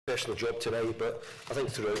professional job tonight, but I think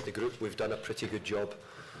throughout the group we've done a pretty good job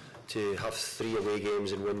to have 3 away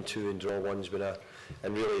games and win 2 and draw 1's been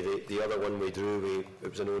and really the other one we drew, it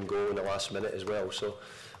was an own goal in the last minute as well. So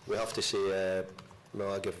we have to say,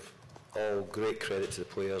 I give all great credit to the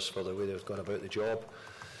players for the way they've gone about the job.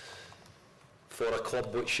 For a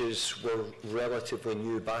club which we're relatively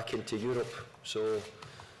new back into Europe, so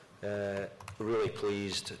really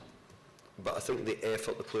pleased. But I think the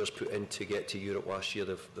effort the players put in to get to Europe last year,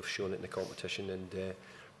 they've shown it in the competition, and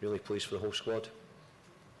really pleased for the whole squad.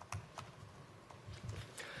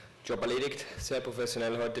 Job erledigt, sehr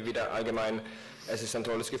professionell heute wieder allgemein. Es ist ein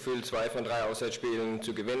tolles Gefühl, 2 von 3 Auswärtsspielen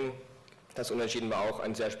zu gewinnen. Das Unentschieden war auch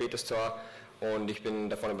ein sehr spätes Tor und ich bin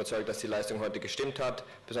davon überzeugt, dass die Leistung heute gestimmt hat,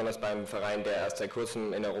 besonders beim Verein, der erst seit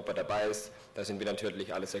kurzem in Europa dabei ist. Da sind wir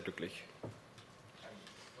natürlich alle sehr glücklich.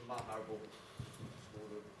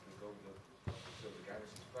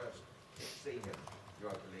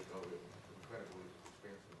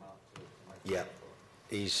 Yeah,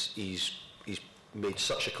 he's made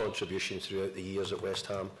such a contribution throughout the years at West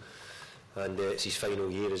Ham, and it's his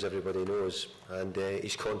final year, as everybody knows, and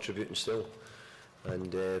he's contributing still.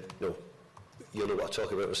 And no, you know what I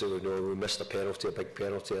talk about. We missed a penalty, a big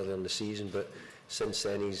penalty earlier in the season, but since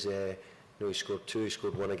then he scored 2. He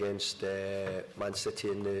scored 1 against Man City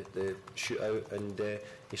in the shootout, and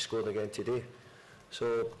he scored again today.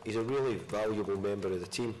 So he's a really valuable member of the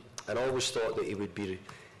team, and I always thought that he would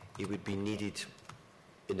be needed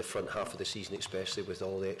in the front half of the season, especially with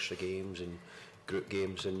all the extra games and group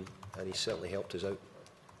games, and he certainly helped us out.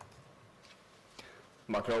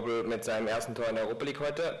 Mark Noble mit seinem ersten Tor in der Europa League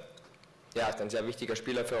heute. Ja, ist ein sehr wichtiger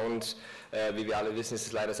Spieler für uns. Wie wir alle wissen, ist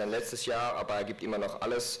es leider sein letztes Jahr, aber er gibt immer noch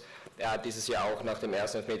alles. Er hat dieses Jahr auch nach dem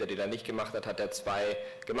ersten Elfmeter, den er nicht gemacht hat, hat er 2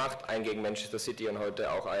 gemacht, einen gegen Manchester City und heute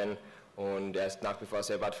auch einen. Und er ist nach wie vor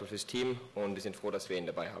sehr wertvoll fürs Team und wir sind froh, dass wir ihn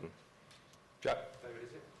dabei haben. Ja.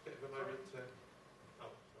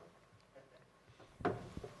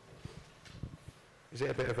 Is it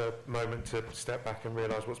a bit of a moment to step back and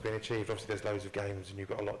realise what's been achieved? Obviously there's loads of games and you've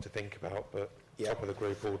got a lot to think about, but top of the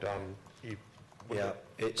group, all done.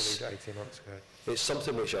 It's 18 months ago. It's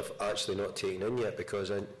something which I've actually not taken in yet, because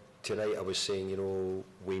tonight I was saying,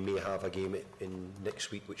 we may have a game in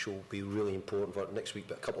next week which will be really important for next week,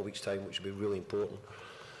 but a couple of weeks' time which will be really important.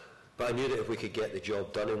 But I knew that if we could get the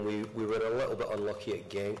job done, and we were a little bit unlucky at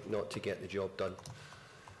Genk not to get the job done.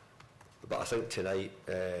 But I think tonight,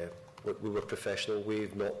 we were professional.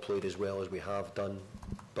 We've not played as well as we have done,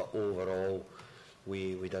 but overall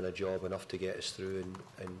we done a job enough to get us through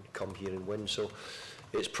and come here and win. So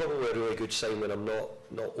it's probably a really good sign when I'm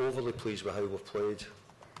not overly pleased with how we've played,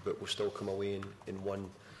 but we'll still come away in one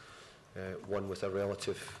with a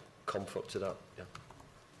relative comfort to that. Yeah.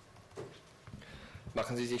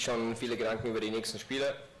 Machen Sie sich schon viele Gedanken über die nächsten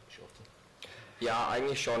Spiele? Ja,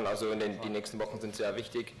 eigentlich schon. Also die nächsten Wochen sind sehr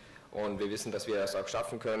wichtig. Und wir wissen, dass wir das auch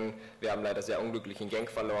schaffen können. Wir haben leider sehr unglücklich in Genk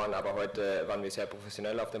verloren, aber heute waren wir sehr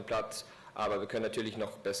professionell auf dem Platz. Aber wir können natürlich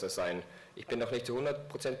noch besser sein. Ich bin noch nicht zu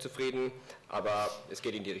 100% zufrieden, aber es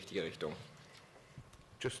geht in die richtige Richtung.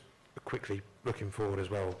 Just quickly looking forward as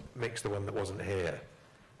well, Mick's the one that wasn't here.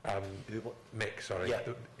 Mick, sorry, yeah.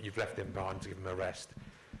 You've left him behind to give him a rest.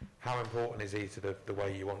 How important is he to the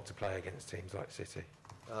way you want to play against teams like City?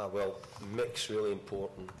 Well, Mick's really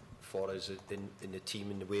important for us in the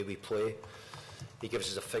team and the way we play. He gives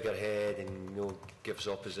us a figurehead and gives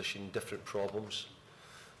opposition different problems.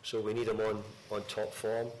 So we need him on top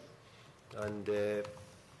form, and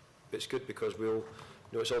it's good because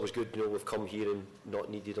it's always good. We've come here and not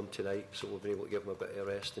needed him tonight, so we've been able to give him a bit of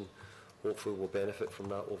rest, and hopefully we'll benefit from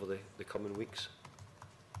that over the coming weeks.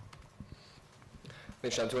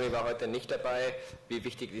 Mensch, Antoni war heute nicht dabei. Wie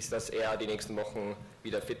wichtig ist, dass er die nächsten Wochen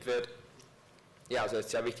wieder fit wird? Ja, also er ist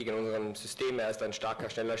sehr wichtig in unserem System. Er ist ein starker,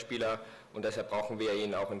 schneller Spieler und deshalb brauchen wir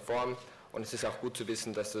ihn auch in Form. Und es ist auch gut zu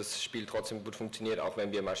wissen, dass das Spiel trotzdem gut funktioniert, auch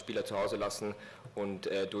wenn wir mal Spieler zu Hause lassen und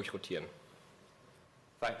durchrotieren.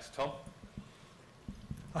 Thanks, Tom.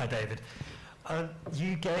 Hi, David.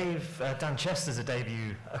 You gave Dan Chester's a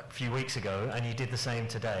debut a few weeks ago, and you did the same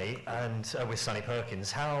today, and with Sonny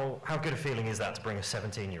Perkins. How good a feeling is that to bring a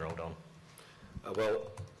 17-year-old on?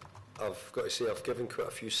 Well, I've got to say I've given quite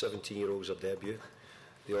a few 17-year-olds a debut,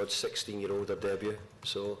 the odd 16-year-old a debut.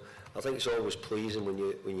 So I think it's always pleasing when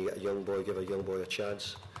you get a young boy, give a young boy a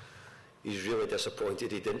chance. He's really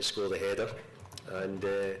disappointed he didn't score the header, and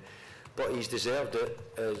but he's deserved it,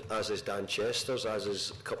 as is Dan Chester's, as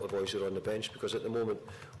is a couple of boys who are on the bench, because at the moment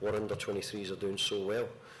our under-23s are doing so well.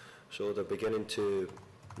 So they're beginning to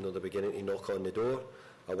knock on the door.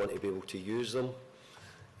 I want to be able to use them,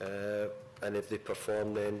 and if they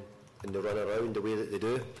perform, then and they run around the way that they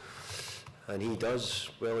do. And he does,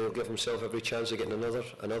 well, he'll give himself every chance of getting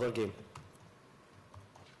another game.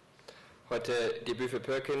 Heute Debüt für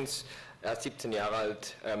Perkins, er ist 17 Jahre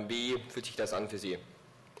alt. Wie fühlt sich das an für Sie?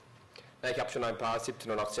 Ja, ich habe schon ein paar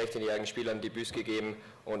 17- und auch 16-jährigen Spielern Debüts gegeben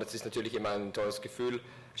und das ist natürlich immer ein tolles Gefühl.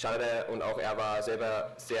 Schade, und auch er war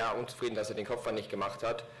selber sehr unzufrieden, dass er den Kopfball nicht gemacht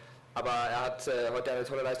hat. Aber er hat heute eine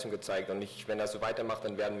tolle Leistung gezeigt und wenn er so weitermacht,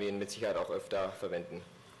 dann werden wir ihn mit Sicherheit auch öfter verwenden.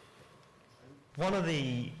 One of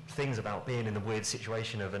the things about being in the weird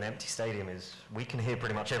situation of an empty stadium is we can hear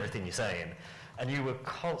pretty much everything you're saying. And you were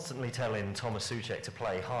constantly telling Thomas Souček to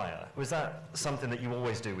play higher. Was that something that you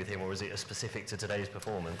always do with him, or was it specific to today's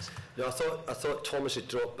performance? No, I thought Thomas had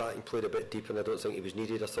dropped back and played a bit deep, and I don't think he was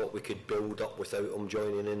needed. I thought we could build up without him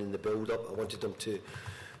joining in the build-up. I wanted him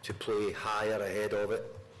to play higher ahead of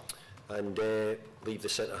it, and leave the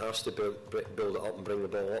centre-halves to build it up and bring the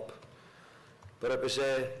ball up. But it was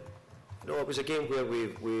it was a game where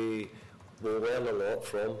we will learn a lot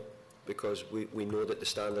from, because we know that the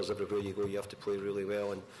standards everywhere you go, you have to play really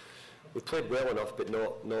well, and we played well enough, but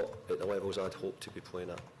not at the levels I'd hoped to be playing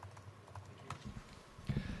at.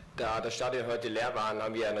 Da das Stadion heute leer war,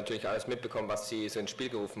 haben wir natürlich alles mitbekommen, was sie so ins Spiel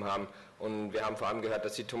gerufen haben. Und wir haben vor allem gehört,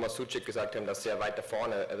 dass sie Thomas Souček gesagt haben, dass er weiter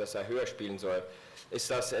vorne, dass er höher spielen soll. Ist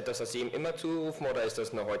das etwas, was Sie ihm immer zurufen, oder ist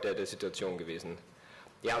das noch heute die Situation gewesen?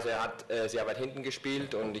 Ja, also er hat sehr weit hinten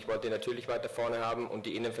gespielt und ich wollte ihn natürlich weiter vorne haben und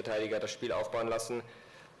die Innenverteidiger das Spiel aufbauen lassen.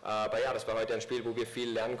 Aber ja, das war heute ein Spiel, wo wir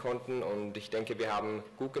viel lernen konnten und ich denke, wir haben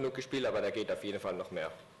gut genug gespielt, aber da geht auf jeden Fall noch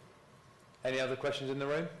mehr. Any other questions in the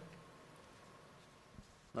room?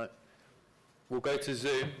 No. We'll go to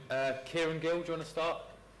Zoom. Kieran Gill, do you want to start?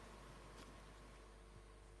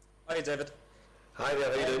 Hi David. Hi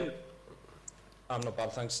there, how you doing? I'm not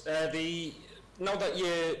bad, thanks. Now that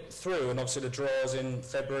you're through, and obviously the draws in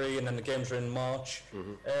February and then the games are in March,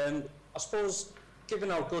 I suppose, given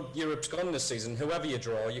how good Europe's gone this season, whoever you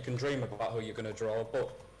draw, you can dream about who you're going to draw,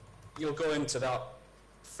 but you'll go into that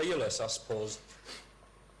fearless, I suppose.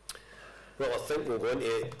 Well, I think we'll go into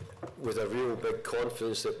it with a real big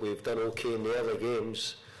confidence that we've done okay in the early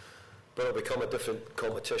games, but it'll become a different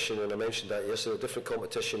competition, and I mentioned that yesterday, a different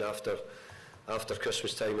competition after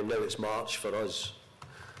Christmas time, and now it's March for us.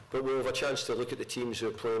 But we'll have a chance to look at the teams who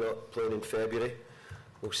are playing in February.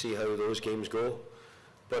 We'll see how those games go.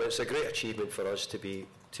 But it's a great achievement for us to be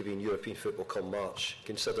in European football come March,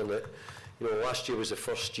 considering that last year was the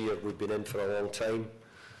first year we've been in for a long time.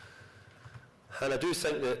 And I do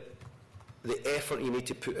think that the effort you need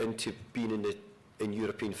to put into being in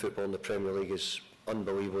European football in the Premier League is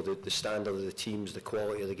unbelievable. The standard of the teams, the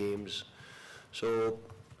quality of the games. So,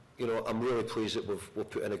 I'm really pleased that we've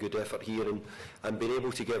put in a good effort here and been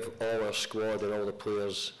able to give all our squad and all the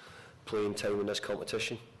players playing time in this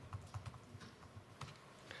competition.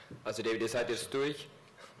 Also David, ihr seid jetzt durch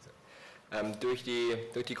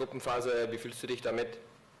die Gruppenphase. Wie fühlst du dich damit?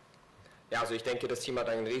 Ja, also ich denke, das Team hat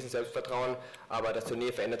ein riesen Selbstvertrauen, aber das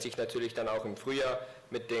Turnier verändert sich natürlich dann auch im Frühjahr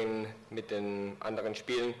mit den anderen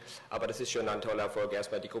Spielen. Aber das ist schon ein toller Erfolg,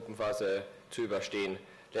 erstmal die Gruppenphase zu überstehen.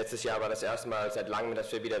 Letztes Jahr war das erste Mal seit langem, dass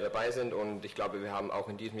wir wieder dabei sind und ich glaube, wir haben auch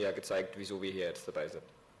in diesem Jahr gezeigt, wieso wir hier jetzt dabei sind.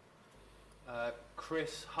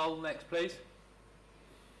 Chris Hull next, please.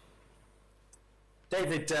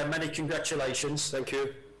 David, many congratulations. Thank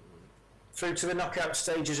you. Through to the knockout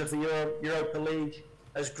stages of the Europa League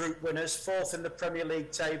as group winners, 4th in the Premier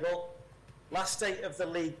League table, last 8 of the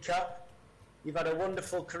League Cup. You've had a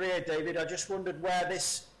wonderful career, David. I just wondered where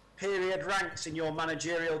this period ranks in your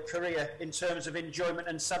managerial career in terms of enjoyment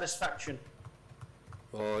and satisfaction.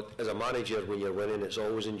 Well, as a manager, when you're winning, it's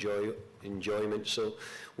always enjoyment. So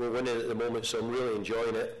we're winning at the moment, so I'm really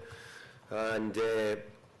enjoying it. And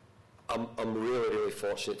I'm really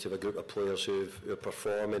fortunate to have a group of players who are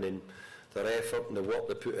performing, and their effort and the work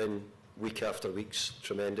they put in week after week's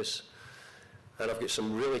tremendous. And I've got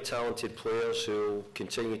some really talented players who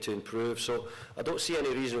continue to improve. So I don't see any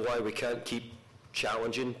reason why we can't keep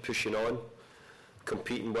challenging, pushing on,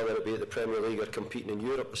 competing, whether it be at the Premier League or competing in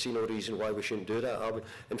Europe. I see no reason why we shouldn't do that.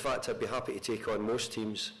 In fact, I'd be happy to take on most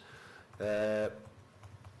teams. So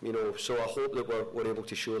I hope that we're able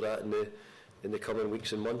to show that in the coming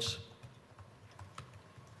weeks and months.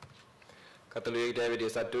 Gratuliere David, ihr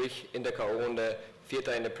seid durch in der K.O.-Runde,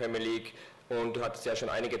 4. in der Premier League und du hattest ja schon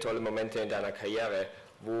einige tolle Momente in deiner Karriere.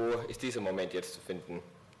 Wo ist dieser Moment jetzt zu finden?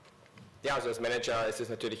 Ja, also als Manager ist es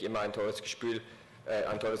natürlich immer ein tolles Gefühl,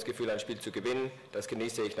 ein Spiel zu gewinnen. Das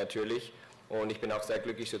genieße ich natürlich und ich bin auch sehr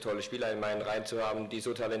glücklich, so tolle Spieler in meinen Reihen zu haben, die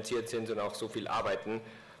so talentiert sind und auch so viel arbeiten.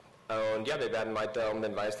 Und ja, wir werden weiter um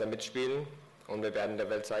den Meister mitspielen und wir werden der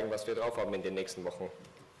Welt zeigen, was wir drauf haben in den nächsten Wochen.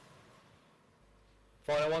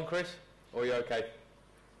 Final one, Chris? Or are you okay?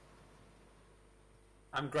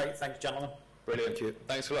 I'm great, thanks, gentlemen. Brilliant. Thank you.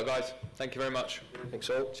 Thanks a lot, guys. Thank you very much. Thanks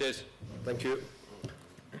all. Cheers. Thank you.